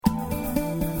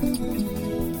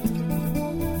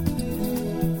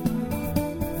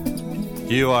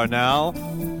You are now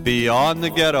Beyond the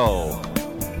Ghetto,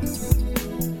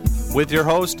 with your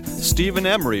host, Stephen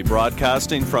Emery,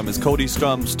 broadcasting from his Cody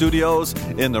studios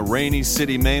in the rainy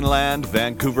city mainland,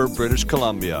 Vancouver, British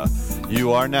Columbia.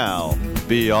 You are now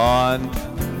Beyond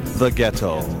the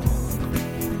Ghetto.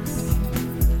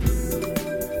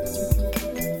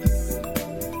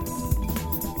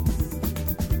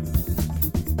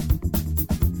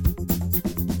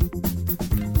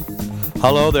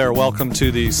 Hello there, welcome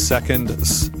to the second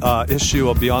issue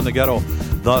of Beyond the Ghetto,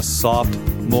 the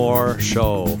sophomore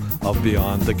show of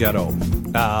Beyond the Ghetto.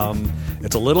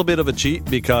 It's a little bit of a cheat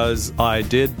because I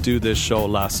did do this show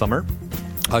last summer.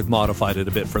 I've modified it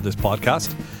a bit for this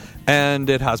podcast, and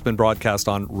it has been broadcast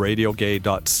on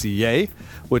radiogay.ca,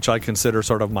 which I consider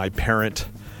sort of my parent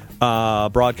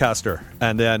broadcaster.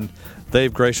 And then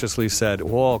they've graciously said,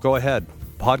 well, go ahead,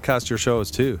 podcast your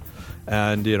shows too.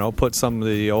 And, you know, put some of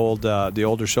the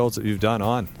older shows that you've done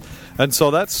on. And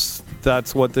so that's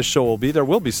what this show will be. There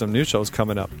will be some new shows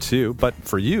coming up too. But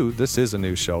for you, this is a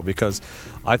new show because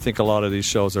I think a lot of these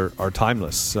shows are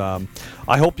timeless. I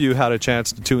hope you had a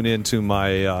chance to tune in to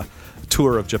my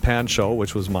Tour of Japan show,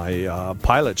 which was my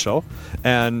pilot show.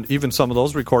 And even some of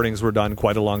those recordings were done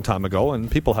quite a long time ago, and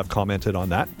people have commented on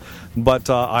that. But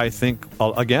I think,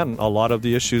 again, a lot of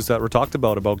the issues that were talked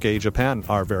about gay Japan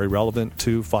are very relevant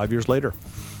to 5 years later.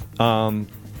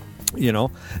 You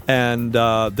know, and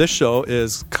this show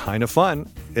is kind of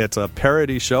fun. It's a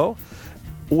parody show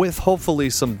with hopefully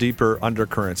some deeper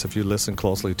undercurrents if you listen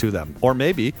closely to them. Or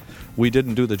maybe we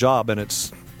didn't do the job and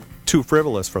it's too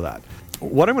frivolous for that.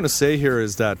 What I'm going to say here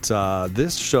is that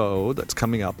this show that's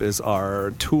coming up is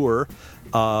our tour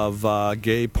of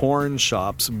gay porn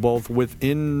shops, both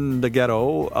within the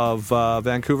ghetto of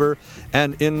Vancouver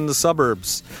and in the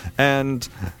suburbs. And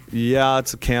yeah,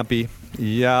 it's campy.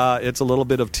 Yeah, it's a little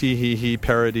bit of tee-hee-hee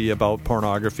parody about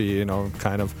pornography, you know,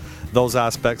 kind of those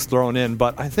aspects thrown in.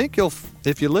 But I think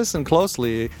if you listen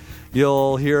closely,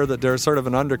 you'll hear that there's sort of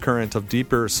an undercurrent of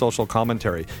deeper social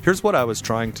commentary. Here's what I was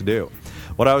trying to do.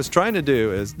 What I was trying to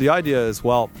do is, the idea is,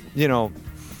 well, you know,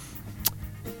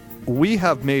 we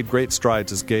have made great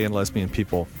strides as gay and lesbian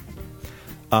people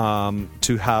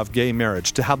to have gay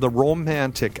marriage, to have the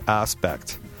romantic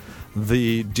aspect,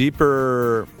 the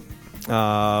deeper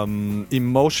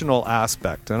emotional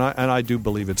aspect, and I do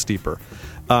believe it's deeper.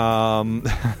 And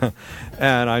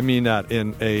I mean that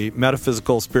in a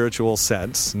metaphysical, spiritual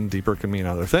sense, and deeper can mean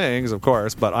other things, of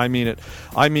course, but I mean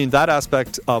that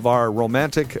aspect of our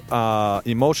romantic,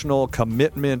 emotional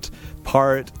commitment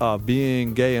part of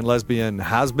being gay and lesbian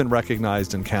has been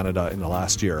recognized in Canada in the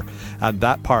last year. And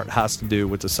that part has to do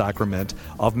with the sacrament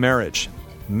of marriage.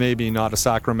 Maybe not a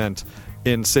sacrament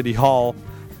in City Hall,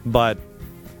 but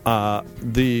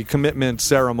the commitment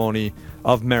ceremony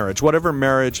of marriage. Whatever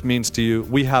marriage means to you,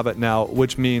 we have it now,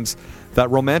 which means that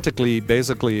romantically,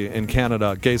 basically in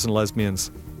Canada, gays and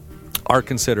lesbians are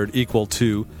considered equal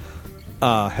to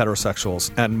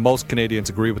heterosexuals, and most Canadians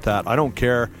agree with that. I don't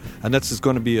care, and this is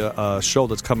going to be a show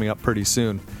that's coming up pretty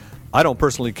soon. I don't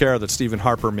personally care that Stephen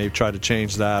Harper may try to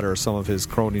change that, or some of his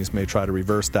cronies may try to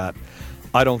reverse that.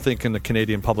 I don't think in the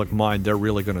Canadian public mind they're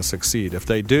really going to succeed. If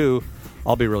they do,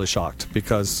 I'll be really shocked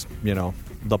because, you know,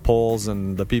 the polls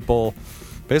and the people,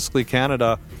 basically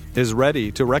Canada is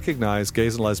ready to recognize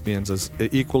gays and lesbians as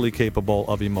equally capable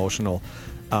of emotional,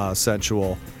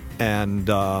 sensual, and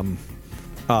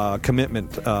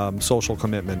commitment, social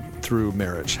commitment through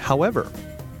marriage. However,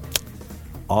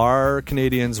 are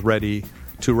Canadians ready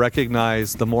to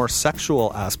recognize the more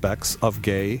sexual aspects of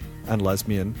gay and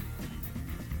lesbian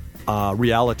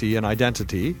reality and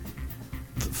identity,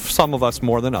 some of us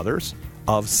more than others,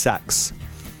 of sex?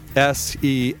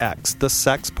 S-E-X, the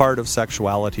sex part of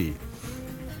sexuality.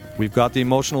 We've got the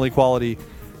emotional equality,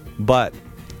 but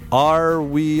are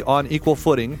we on equal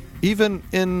footing, even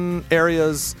in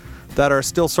areas that are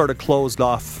still sort of closed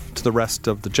off to the rest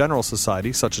of the general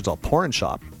society, such as a porn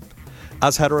shop,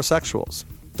 as heterosexuals?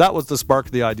 That was the spark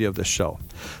of the idea of this show.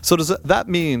 So that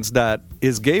means that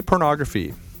is gay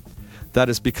pornography that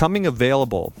is becoming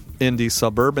available in these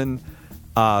suburban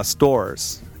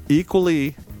stores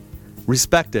equally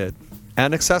respected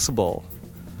and accessible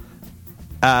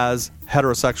as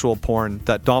heterosexual porn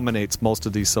that dominates most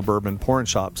of these suburban porn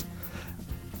shops?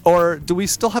 Or do we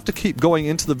still have to keep going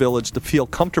into the village to feel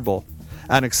comfortable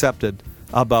and accepted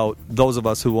about those of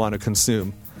us who want to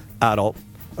consume adult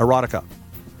erotica?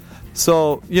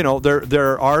 So, you know,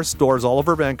 there are stores all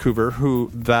over Vancouver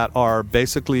that are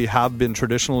basically have been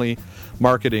traditionally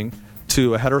marketing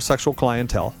to a heterosexual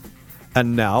clientele,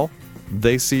 and now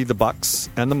they see the bucks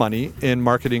and the money in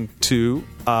marketing to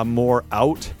more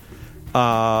out,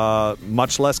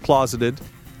 much less closeted,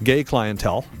 gay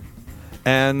clientele.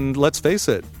 And let's face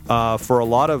it, for a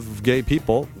lot of gay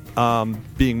people,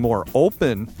 being more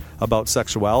open about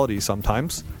sexuality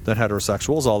sometimes than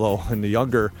heterosexuals, although in the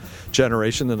younger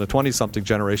generation, in the 20-something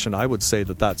generation, I would say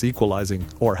that that's equalizing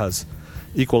or has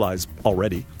equalized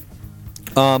already.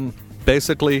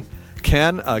 Basically,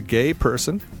 can a gay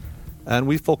person, and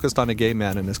we focused on a gay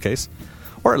man in this case,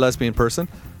 or a lesbian person,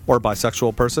 or a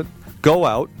bisexual person, go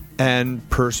out and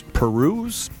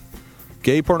peruse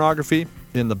gay pornography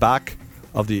in the back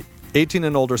of the 18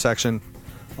 and older section,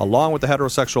 along with the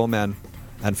heterosexual men,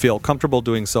 and feel comfortable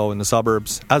doing so in the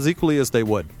suburbs as equally as they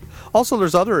would. Also,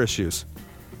 there's other issues.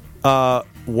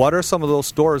 What are some of those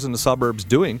stores in the suburbs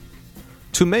doing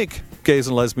to make gays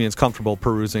and lesbians comfortable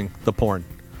perusing the porn?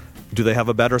 Do they have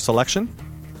a better selection?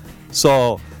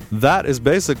 So that is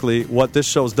basically what this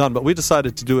show's done, but we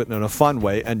decided to do it in a fun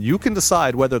way, and you can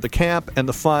decide whether the camp and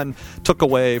the fun took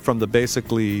away from the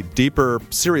basically deeper,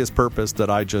 serious purpose that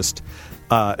I just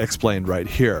explained right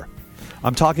here.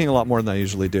 I'm talking a lot more than I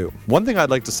usually do. One thing I'd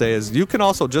like to say is you can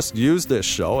also just use this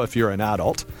show if you're an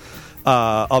adult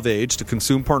of age to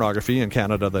consume pornography in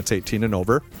Canada that's 18 and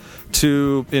over,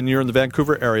 and you're in the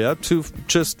Vancouver area, to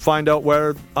just find out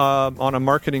where on a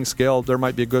marketing scale there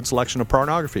might be a good selection of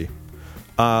pornography.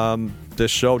 This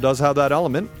show does have that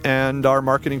element, and our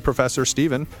marketing professor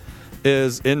Stephen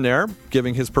is in there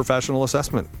giving his professional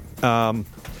assessment.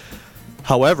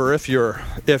 However, if you're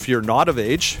not of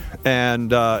age,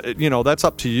 and that's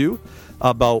up to you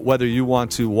about whether you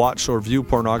want to watch or view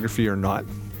pornography or not.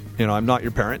 I'm not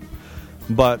your parent,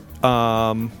 but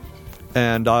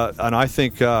and I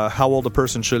think how old a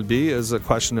person should be is a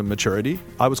question of maturity.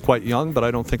 I was quite young, but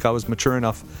I don't think I was mature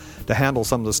enough to handle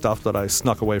some of the stuff that I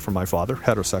snuck away from my father,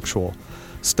 heterosexual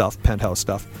stuff, penthouse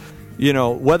stuff.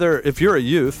 Whether if you're a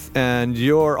youth and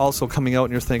you're also coming out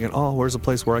and you're thinking, oh, where's a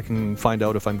place where I can find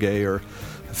out if I'm gay or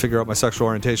figure out my sexual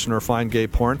orientation or find gay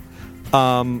porn,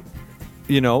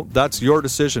 that's your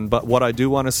decision. But what I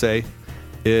do want to say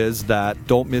is that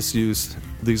don't misuse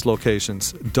these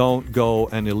locations. Don't go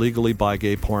and illegally buy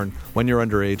gay porn when you're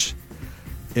underage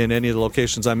in any of the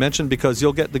locations I mentioned, because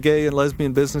you'll get the gay and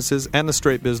lesbian businesses and the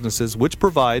straight businesses, which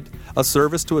provide a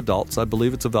service to adults. I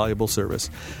believe it's a valuable service,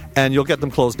 and you'll get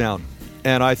them closed down.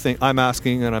 And I think I'm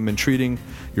asking and I'm entreating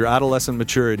your adolescent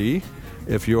maturity.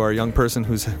 If you are a young person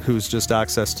who's just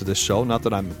access to this show, not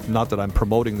that I'm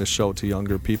promoting this show to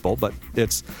younger people, but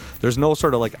there's no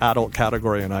sort of like adult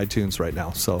category on iTunes right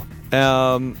now. So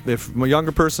if I'm a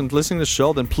younger person listening to the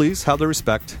show, then please have the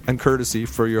respect and courtesy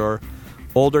for your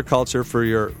older culture, for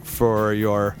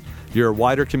your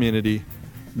wider community,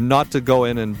 not to go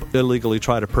in and illegally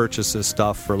try to purchase this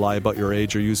stuff or lie about your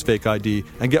age or use fake ID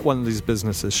and get one of these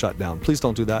businesses shut down. Please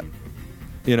don't do that.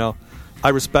 I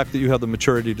respect that you have the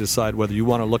maturity to decide whether you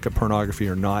want to look at pornography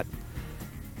or not.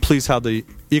 Please have the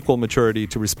equal maturity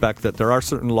to respect that there are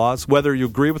certain laws. Whether you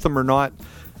agree with them or not,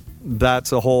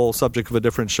 that's a whole subject of a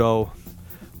different show.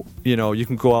 You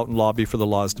can go out and lobby for the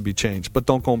laws to be changed, but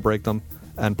don't go and break them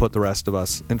and put the rest of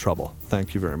us in trouble.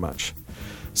 Thank you very much.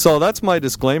 So that's my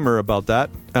disclaimer about that.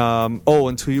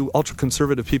 And to you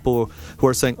ultra-conservative people who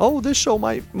are saying, oh, this show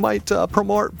might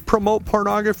promote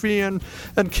pornography and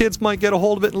kids might get a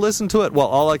hold of it and listen to it. Well,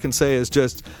 all I can say is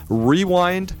just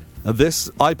rewind this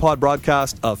iPod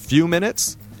broadcast a few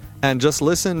minutes and just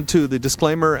listen to the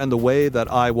disclaimer and the way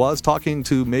that I was talking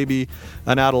to maybe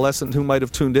an adolescent who might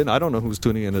have tuned in. I don't know who's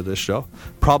tuning into this show.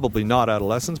 Probably not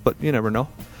adolescents, but you never know.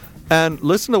 And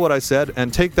listen to what I said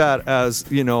and take that as,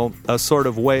 a sort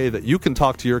of way that you can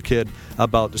talk to your kid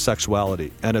about their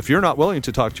sexuality. And if you're not willing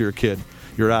to talk to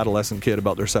your adolescent kid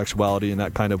about their sexuality in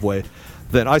that kind of way,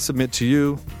 then I submit to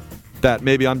you that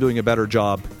maybe I'm doing a better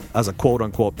job as a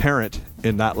quote-unquote parent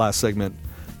in that last segment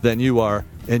than you are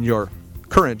in your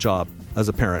current job as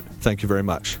a parent. Thank you very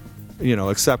much.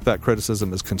 Accept that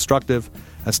criticism as constructive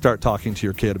and start talking to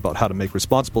your kid about how to make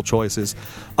responsible choices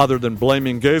other than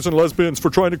blaming gays and lesbians for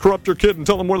trying to corrupt your kid and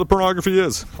tell them where the pornography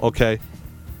is. Okay.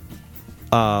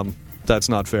 That's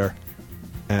not fair.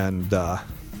 And,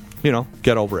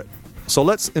 get over it. So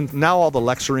now all the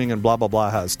lecturing and blah, blah,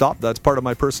 blah has stopped. That's part of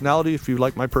my personality. If you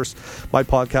like my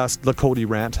podcast, The Cody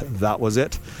Rant, that was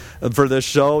it. For this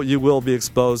show, you will be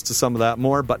exposed to some of that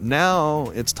more. But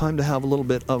now it's time to have a little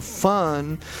bit of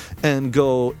fun and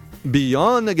go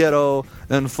beyond the ghetto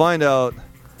and find out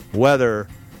whether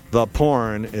the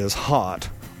porn is hot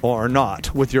or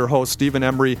not with your host, Stephen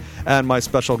Emery, and my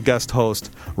special guest host,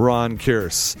 Ron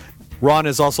Kearse. Ron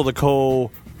is also the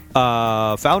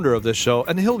founder of this show,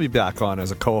 and he'll be back on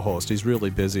as a co-host. He's really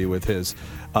busy with his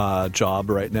job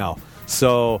right now.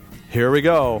 So here we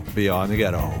go, Beyond the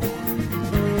Ghetto.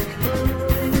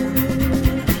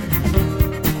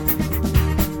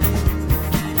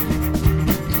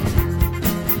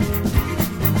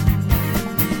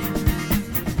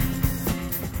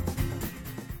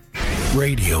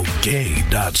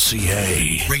 RadioGay.ca.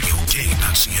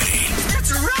 RadioGay.ca.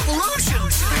 It's a revolution!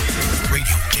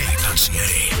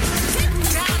 RadioGay.ca. Get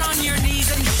down on your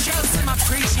knees and show some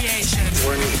appreciation.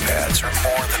 Your knee pads are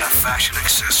more than a fashion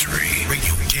accessory.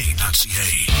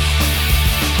 RadioGay.ca.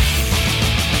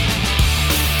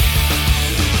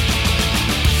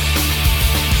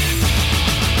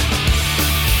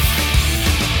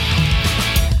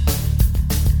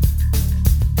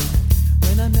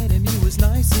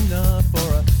 Nice enough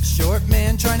for a short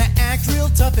man trying to act real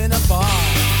tough in a bar.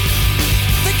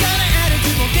 The kind of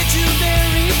attitude won't get you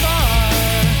very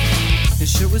far.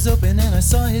 His shirt was open and I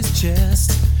saw his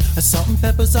chest. A salt and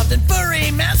pepper soft and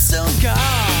furry mess, oh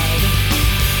God.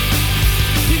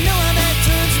 You know how that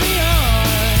turns me on.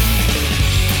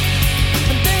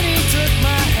 And then he took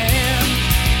my hand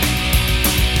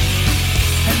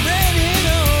and read it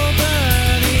over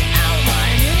the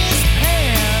outline in his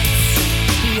pants.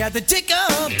 He had the tick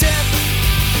of death.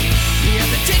 He had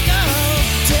the tick of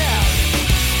death.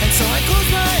 And so I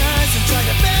closed my eyes and tried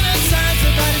to fantasize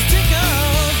about his tick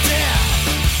of death.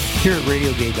 Here at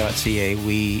RadioGay.ca,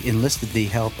 we enlisted the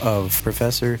help of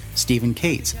Professor Stephen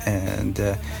Cates. And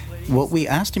what we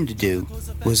asked him to do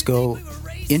was go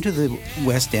into the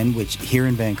West End, which here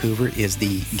in Vancouver is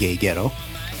the gay ghetto,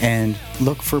 and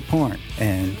look for porn.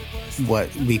 And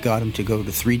what we got him to go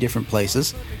to 3 different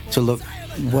places to look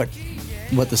what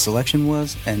the selection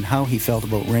was and how he felt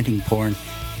about renting porn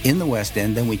in the West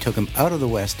End. Then we took him out of the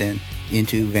West End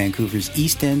into Vancouver's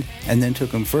East End, and then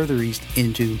took him further east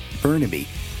into Burnaby.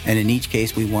 And in each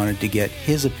case, we wanted to get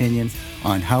his opinion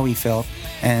on how he felt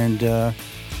and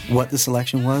what the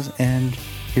selection was. And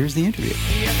here's the interview.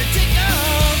 He had the tick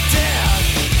of death.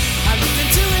 I looked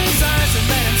into his eyes and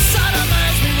let him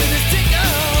sodomize me with his tick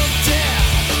of death.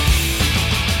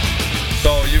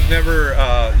 So you've never,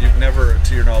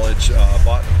 to your knowledge,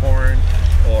 bought porn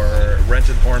or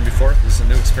rented porn before? This is a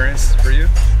new experience for you?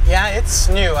 Yeah, it's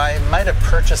new. I might have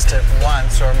purchased it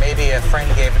once, or maybe a friend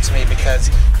gave it to me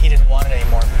because he didn't want it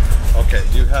anymore. Okay.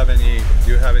 Do you have any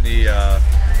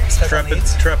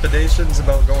trepidations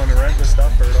about going to rent this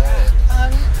stuff or at all?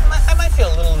 I might feel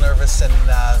a little nervous in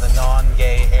the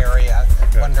non-gay area,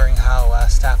 wondering how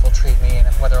staff will treat me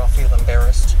and whether I'll feel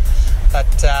embarrassed.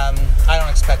 But I don't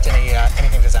expect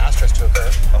anything disastrous to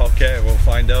occur. Okay, we'll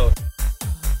find out.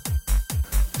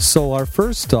 So our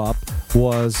first stop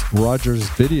was Roger's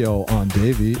Video on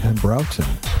Davie and Broughton.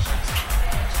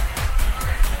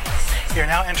 You're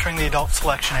now entering the adult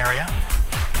selection area.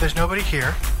 There's nobody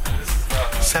here.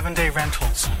 7-day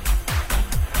rentals.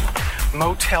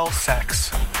 Motel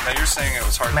sex. Now you're saying it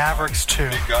was hard Mavericks to 2.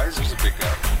 Big guys? There's a big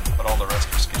guy, but all the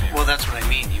rest are skinny. Well, that's what I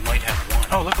mean. You might have one.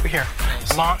 Oh, look over here.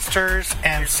 Monsters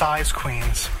and Size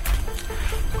Queens.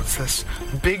 What's this?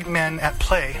 Big Men at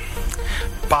Play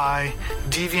by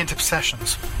Deviant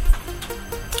Obsessions.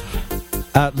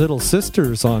 At Little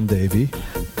Sisters on Davie,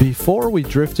 before we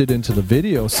drifted into the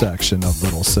video section of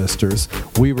Little Sisters,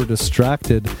 we were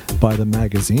distracted by the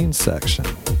magazine section.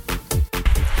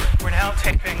 We're now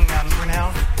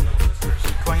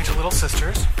going into Little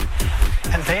Sisters,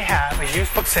 and they have a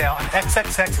used book sale, an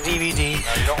XXX DVD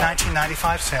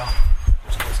 1995 sale.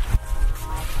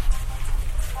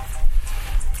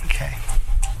 Okay.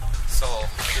 So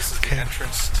this is the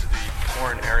entrance to the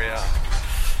porn area.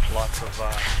 Lots of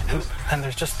and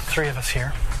there's just the 3 of us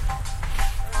here.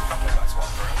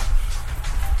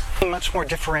 Much more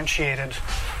differentiated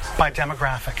by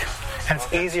demographic, and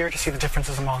it's easier to see the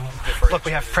differences among them. Look,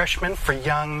 we have freshmen for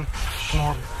young,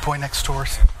 more boy next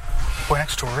doors. Yeah.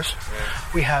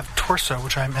 We have Torso,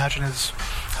 which I imagine is,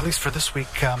 at least for this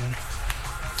week,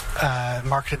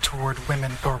 marketed toward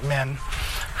women or men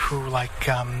who like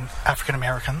African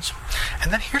Americans. And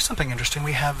then here's something interesting.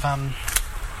 We have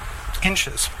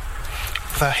Inches,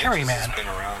 the hairy man. Has been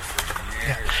around for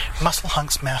years. Yeah. Muscle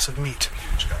hunks, massive meat.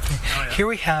 Here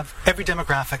we have every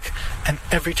demographic and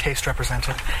every taste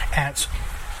represented, and it's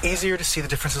easier to see the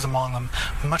differences among them.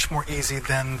 Much more easy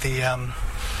than the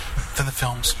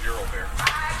films.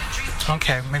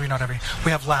 Okay, maybe not every.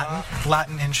 We have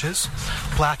Latin Inches,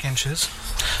 Black Inches.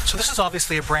 So this is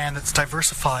obviously a brand that's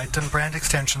diversified, done brand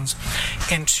extensions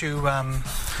into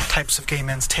types of gay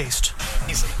men's taste.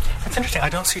 Easily. It's interesting. I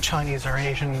don't see Chinese or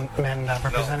Asian men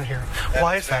represented here.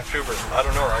 Why is that? Vancouver. I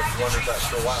don't know. I've wondered that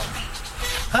for a while.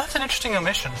 That's an interesting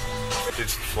omission.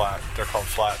 It's flat. They're called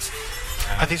flats.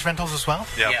 Are these rentals as well?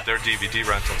 Yeah, they're DVD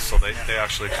rentals, so they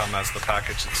actually come as the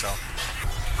package itself.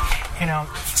 You know,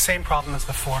 same problem as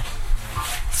before.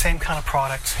 Same kind of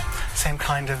product, same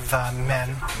kind of men.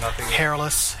 Nothing.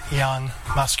 Hairless, young,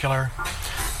 muscular,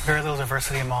 very little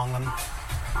diversity among them.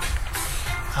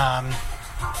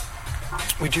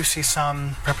 We do see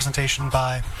some representation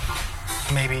by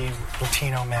maybe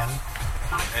Latino men.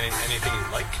 Anything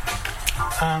you like?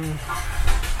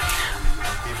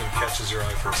 Even catches your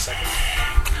eye for a second.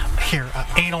 Here,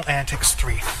 Anal Antics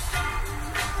 3.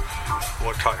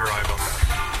 What caught your eye about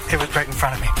that? It was right in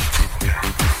front of me.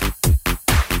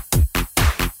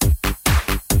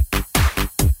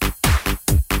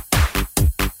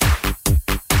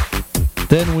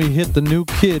 Then we hit the new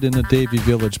kid in the Davie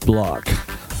Village block,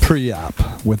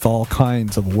 Pre-App, with all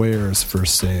kinds of wares for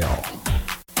sale.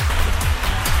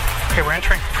 Okay, we're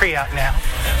entering Pre-App now.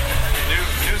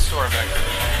 New store back there.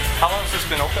 How long has this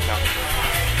been open now?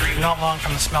 Not long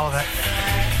from the smell of it.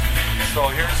 So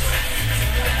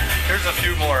here's a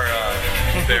few more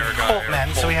bear guys. Colt men.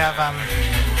 So we have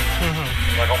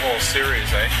like a whole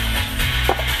series, eh?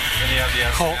 Then you have the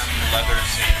Colt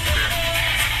leathers.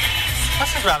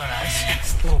 This is rather nice.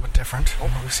 It's a little bit different from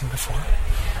what we've seen before.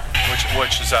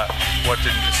 Which is that? What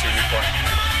didn't you see before?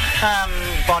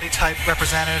 Body type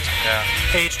represented. Yeah.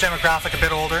 Age demographic a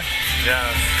bit older. Yeah.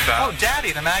 That. Oh,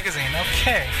 Daddy, the magazine.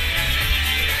 Okay.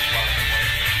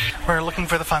 We're looking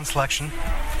for the fun selection.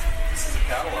 This is a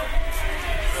catalog.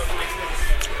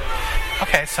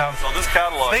 Okay, so this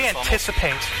catalog. they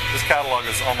anticipate. This catalog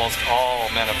is almost all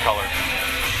men of color.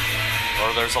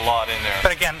 Or there's a lot in there.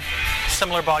 But again,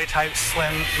 similar body type,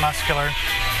 slim, muscular.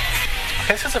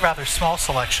 Okay, this is a rather small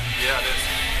selection. Yeah, it is.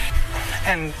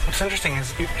 And what's interesting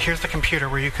is here's the computer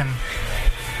where you can.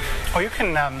 Oh, you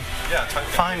can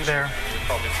find there. You'll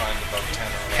probably find about 10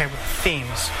 or 11. Okay, with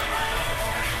themes.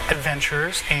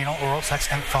 Adventures, anal, oral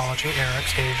sex, anthology,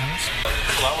 Arabs, Asians.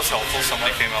 Well, that was helpful.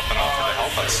 Somebody came up and offered to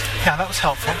help us. Yeah, that was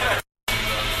helpful.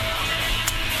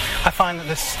 I find that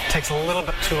this takes a little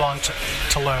bit too long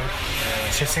to load.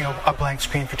 So you're seeing a blank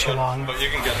screen for too long. But you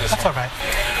can get this. That's all right.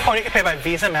 Oh, you can pay by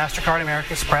Visa, MasterCard,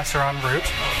 American Express, or en route.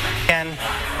 And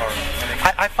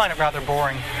I find it rather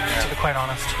boring, to be quite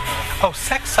honest. Oh,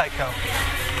 Sex Psycho.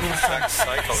 Sex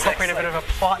Psycho. Incorporate a bit of a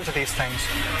plot into these things.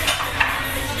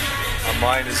 A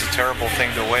mind is a terrible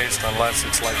thing to waste unless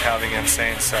it's like having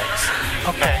insane sex.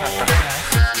 Okay,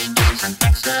 very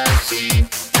nice.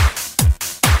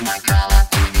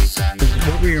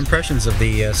 What were your impressions of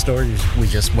the stores we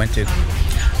just went to?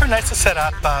 Very nice to set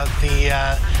up. The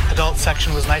adult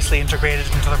section was nicely integrated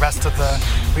into the rest of the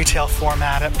retail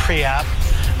format at Pre-App.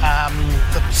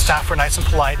 The staff were nice and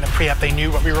polite, and at Pre-App they knew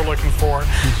what we were looking for and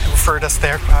referred us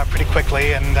there pretty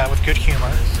quickly and with good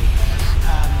humor.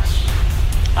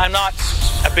 I'm not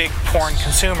a big porn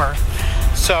consumer,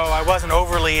 so I wasn't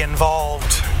overly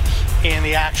involved in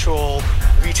the actual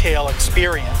retail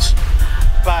experience.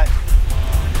 But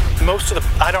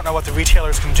I don't know what the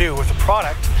retailers can do with the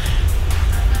product,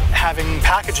 having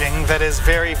packaging that is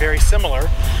very, very similar,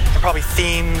 and probably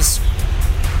themes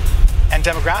and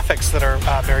demographics that are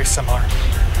very similar.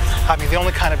 I mean, the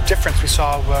only kind of difference we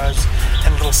saw was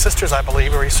in Little Sisters, I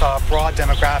believe, where we saw a broad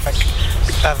demographic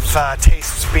of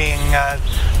tastes being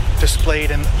displayed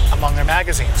among their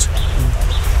magazines.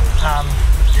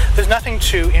 There's nothing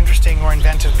too interesting or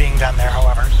inventive being done there,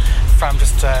 however, from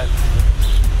just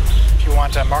if you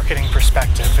want a marketing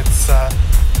perspective. It's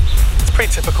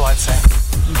pretty typical, I'd say.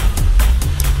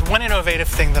 One innovative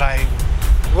thing that I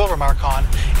will remark on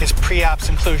is Pre-App's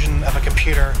inclusion of a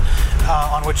computer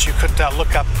on which you could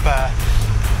look up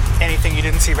anything you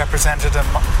didn't see represented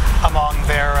among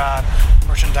their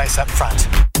merchandise up front.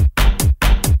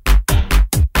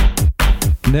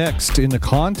 Next, in the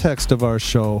context of our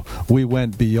show, we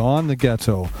went beyond the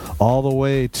ghetto, all the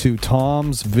way to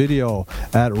Tom's Video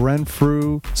at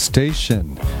Renfrew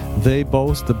Station. They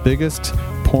boast the biggest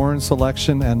porn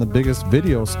selection and the biggest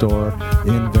video store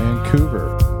in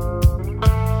Vancouver.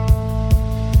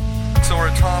 So we're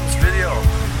at Tom's Video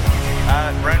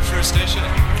at Renfrew Station.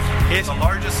 It's the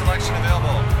largest selection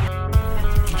available.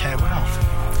 Okay, well,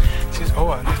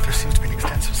 there seems to be an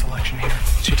extensive selection here.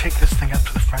 So you take this thing up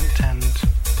to the front and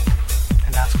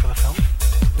ask for the film?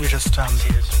 You just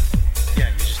Yeah,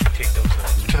 you just take those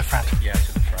to the front. Yeah,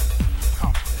 to the front.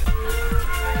 Oh.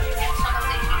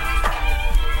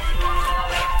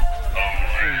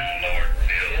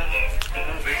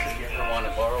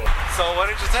 So what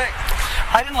did you think?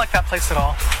 I didn't like that place at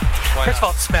all. Why First not? of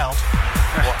all, it smelled.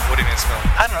 What do you mean it smelled?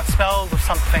 I don't know, it smelled of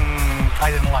something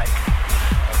I didn't like.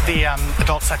 The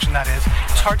adult section, that is.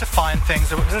 It's hard to find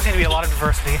things. There doesn't seem to be a lot of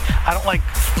diversity. I don't like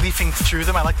leafing through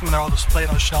them. I like them when they're all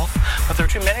displayed on the shelf, but there are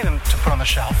too many of them to put on the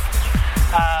shelf.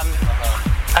 I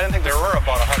didn't think there were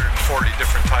about 140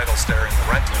 different titles there in the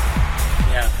rental.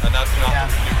 Yeah. And that's not the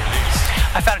new release.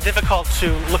 I found it difficult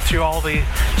to look through all the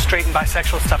straight and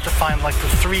bisexual stuff to find like the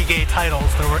 3 gay titles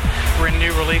that were in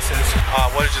new releases.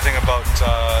 What did you think about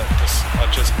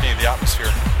just being the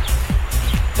atmosphere?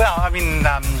 Well, I mean,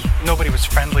 nobody was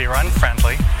friendly or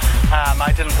unfriendly.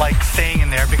 I didn't like staying in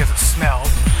there because it smelled.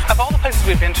 Of all the places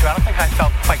we've been to, I don't think I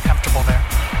felt quite comfortable there.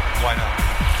 Why not?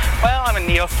 Well, I'm a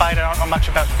neophyte. I don't know much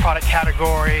about the product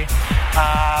category.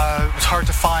 It was hard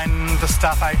to find the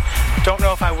stuff. I don't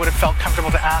know if I would have felt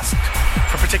comfortable to ask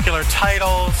for particular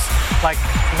titles, like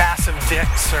massive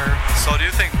dicks or... So do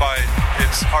you think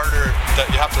it's harder that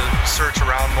you have to search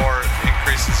around more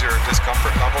increases your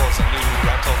discomfort level as a new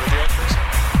rental video person?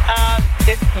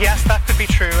 Yes, that could be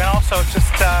true. And also it's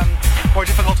just more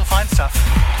difficult to find stuff.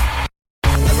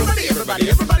 Everybody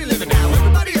living now.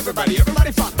 Everybody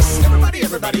fucks. Everybody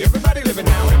living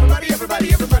now.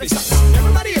 Everybody sucks.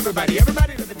 Everybody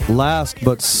living now. Last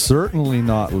but certainly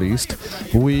not least,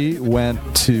 we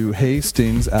went to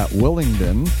Hastings at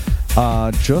Willingdon,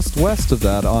 just west of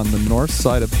that on the north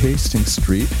side of Hastings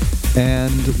Street,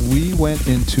 and we went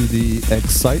into the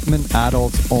Excitement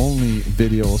Adults Only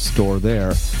video store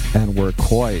there and were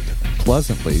quite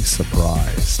pleasantly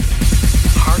surprised.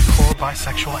 Hardcore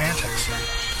bisexual antics.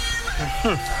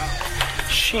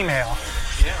 She-male.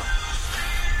 Yeah.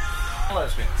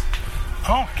 Lesbians.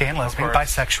 Oh, gay and lesbian,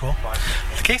 bisexual.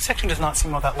 The gay section does not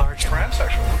seem all that large.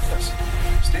 Transsexual. What's this?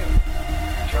 Steven.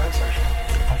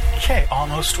 Transsexual. Okay,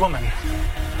 almost woman.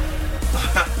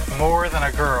 More than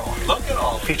a girl. Look at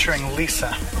all. Featuring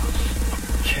Lisa.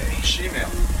 Okay. She-male.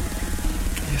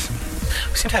 Yes.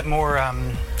 We seem to have more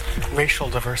racial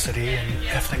diversity and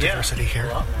ethnic diversity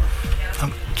here.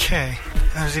 Okay.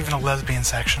 And there's even a lesbian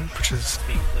section, which is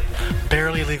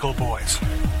barely legal boys.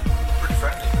 Pretty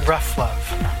friendly. Rough love.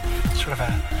 Sort of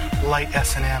a light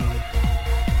S&M.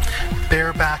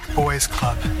 Bareback Boys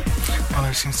Club. Well,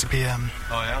 there seems to be oh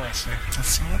yeah, let's see. Let's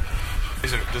see it.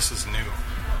 This is new.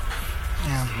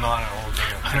 Yeah. Not an old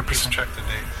video. 100%. Just check the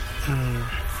date.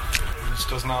 This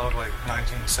does not look like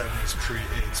 1970s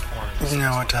pre-AIDS porn.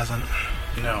 No, it doesn't.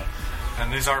 No.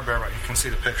 And these are bareback. You can see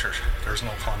the pictures. There's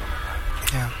no condom in that.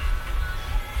 Yeah.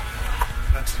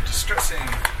 That's distressing.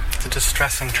 It's a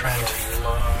distressing trend.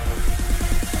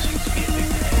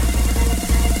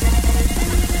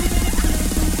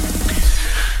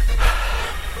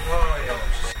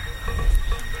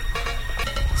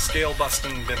 Scale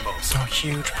busting bimbos. Oh,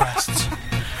 huge breasts.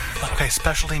 Okay,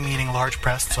 specialty meaning large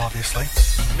breasts, obviously.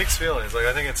 Mixed feelings. Like,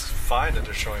 I think it's fine that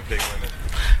they're showing big women,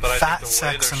 but Fat I think the way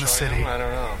sex they're in the showing city. them, I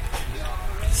don't know.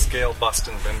 Scale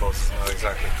busting bimbos is not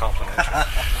exactly complimentary.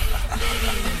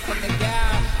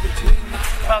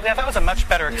 Well, yeah, that was a much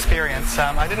better experience.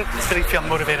 I didn't really feel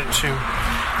motivated to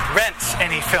rent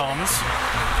any films,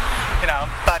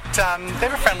 but they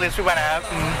were friendly as we went out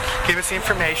and gave us the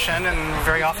information and were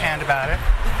very offhand about it.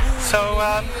 So,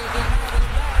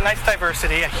 nice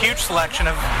diversity, a huge selection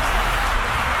of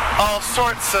all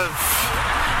sorts of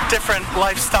different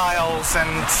lifestyles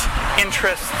and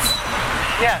interests.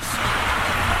 Yes.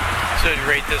 So you'd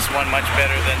rate this one much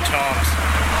better than Tom's?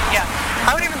 Yeah.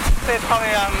 I would even say it's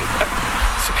probably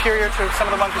superior to some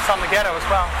of the ones we saw in the Ghetto as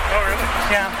well. Oh, really?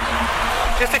 Yeah.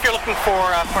 Just if you're looking for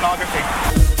pornography.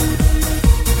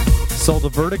 So the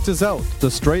verdict is out.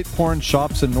 The straight porn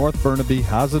shops in North Burnaby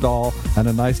has it all and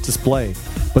a nice display.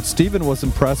 But Stephen was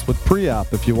impressed with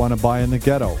pre-app if you want to buy in the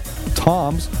Ghetto.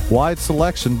 Tom's, wide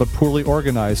selection but poorly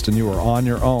organized and you are on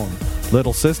your own.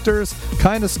 Little Sisters,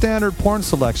 kind of standard porn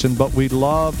selection, but we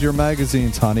loved your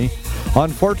magazines, honey.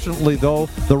 Unfortunately, though,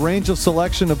 the range of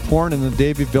selection of porn in the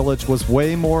Davie Village was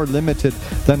way more limited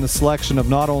than the selection of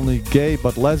not only gay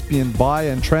but lesbian, bi,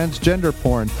 and transgender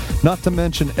porn, not to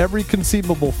mention every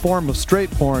conceivable form of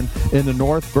straight porn in the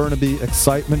North Burnaby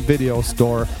Excitement Video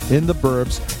Store in the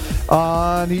Burbs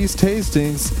on East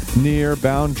Hastings near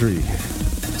Boundary.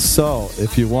 So,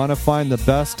 if you want to find the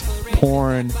best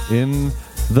porn in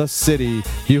the city,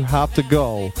 you have to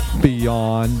go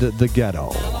beyond the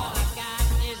Ghetto.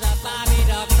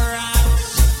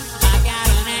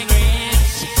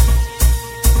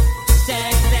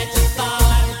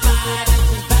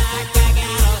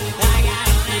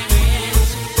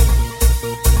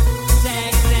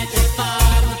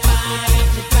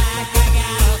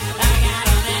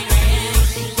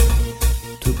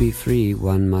 To be free,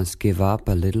 one must give up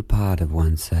a little part of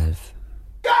oneself.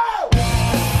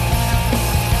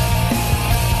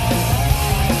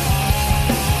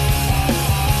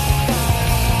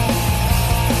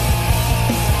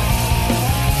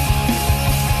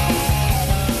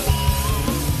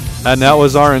 And that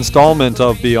was our installment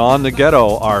of Beyond the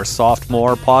Ghetto, our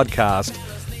sophomore podcast.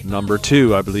 number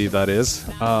 2, I believe that is.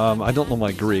 I don't know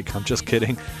my Greek, I'm just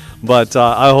kidding. But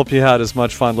I hope you had as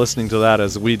much fun listening to that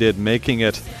as we did making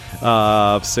it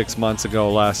 6 months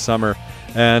ago last summer.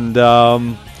 And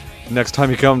next time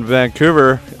you come to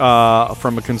Vancouver,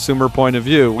 from a consumer point of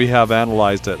view, we have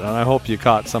analyzed it. And I hope you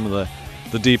caught some of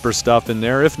the deeper stuff in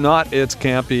there. If not, it's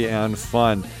campy and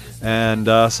fun. And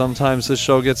sometimes this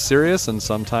show gets serious, and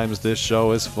sometimes this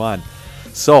show is fun.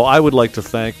 So I would like to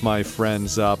thank my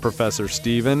friends, Professor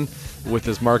Steven, with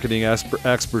his marketing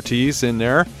expertise in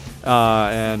there,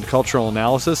 and cultural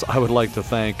analysis. I would like to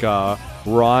thank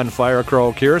Ron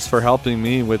Firecrow Kears for helping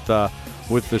me with the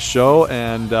show,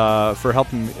 and for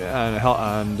helping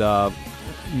and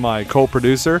my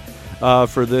co-producer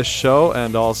for this show,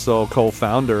 and also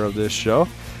co-founder of this show.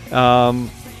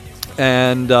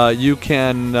 And you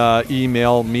can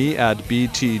email me at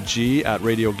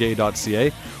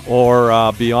btg@radiogay.ca or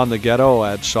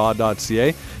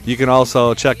beyondtheghetto@shaw.ca. You can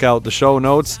also check out the show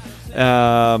notes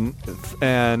and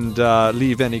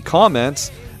leave any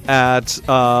comments at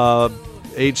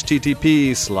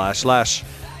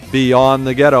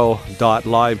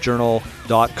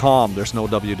http://beyondtheghetto.livejournal.com. There's no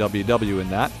www in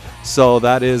that. So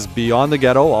that is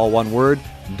beyondtheghetto, all one word,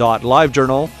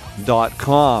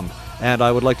 .livejournal.com. And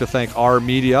I would like to thank R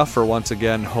Media for once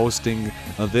again hosting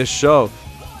this show.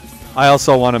 I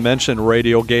also want to mention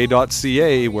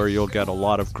radiogay.ca, where you'll get a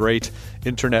lot of great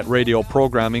internet radio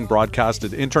programming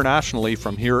broadcasted internationally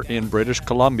from here in British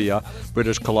Columbia.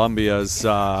 British Columbia's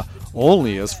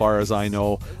only, as far as I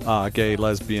know, gay,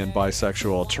 lesbian,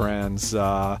 bisexual, trans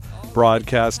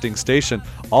broadcasting station.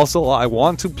 Also, I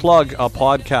want to plug a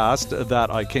podcast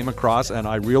that I came across and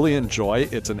I really enjoy.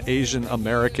 It's an Asian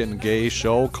American gay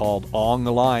show called Ong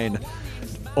Line.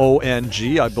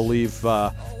 ONG, I believe,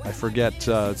 I forget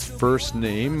its first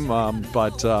name,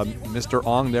 but Mr.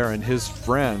 Ong there and his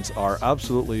friends are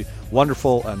absolutely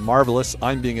wonderful and marvelous.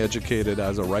 I'm being educated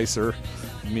as a ricer,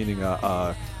 meaning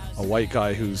a white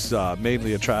guy who's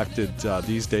mainly attracted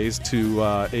these days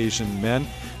to Asian men,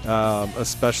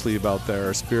 especially about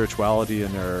their spirituality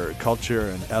and their culture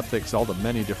and ethics, all the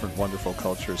many different wonderful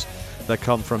cultures that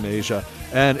come from Asia.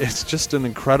 And it's just an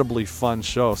incredibly fun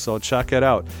show, so check it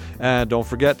out. And don't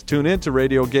forget to tune in to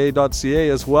radiogay.ca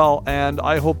as well, and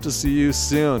I hope to see you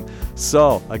soon.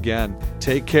 So again,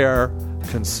 take care,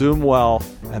 consume well,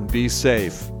 and be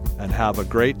safe, and have a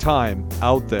great time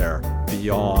out there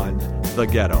beyond the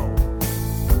ghetto.